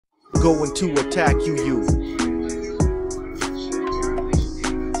going to attack you.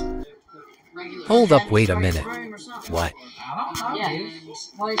 Hold up, wait a minute. What?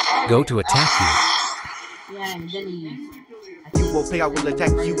 Go to attack You won't pay, I will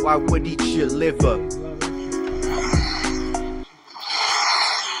attack you, I would eat your liver.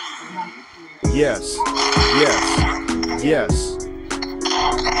 Yes, yes, yes.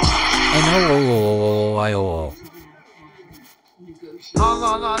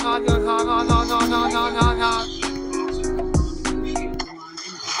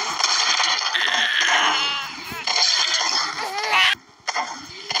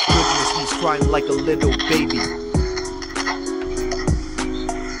 Goodness, he's crying like a little baby.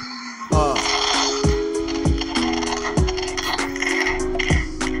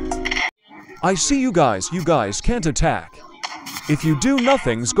 I see you guys can't attack. If you do,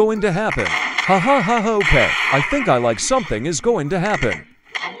 nothing's going to happen. Ha ha ha ha, okay. I think I like something is going to happen.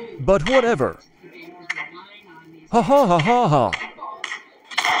 But whatever. Ha ha ha ha ha.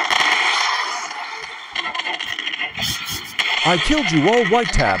 I killed you all,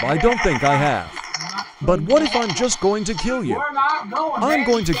 White Tab, I don't think I have. But what if I'm just going to kill you? I'm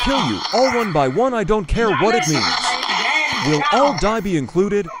going to kill you, all one by one, I don't care what it means. Will all die be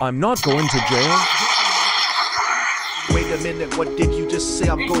included? I'm not going to jail. Wait a minute, what did you just say?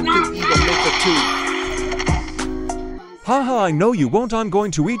 I'm going to eat a liver too. Haha, I know you won't, I'm going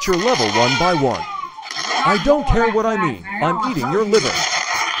to eat your level one by one. I don't care what I mean, I'm eating your liver.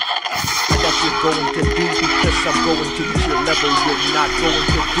 That you're going to do because I'm going to eat your liver. You're not going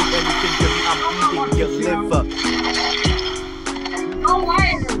to do anything to me, I'm eating your liver.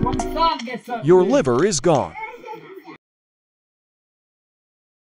 Your liver is gone.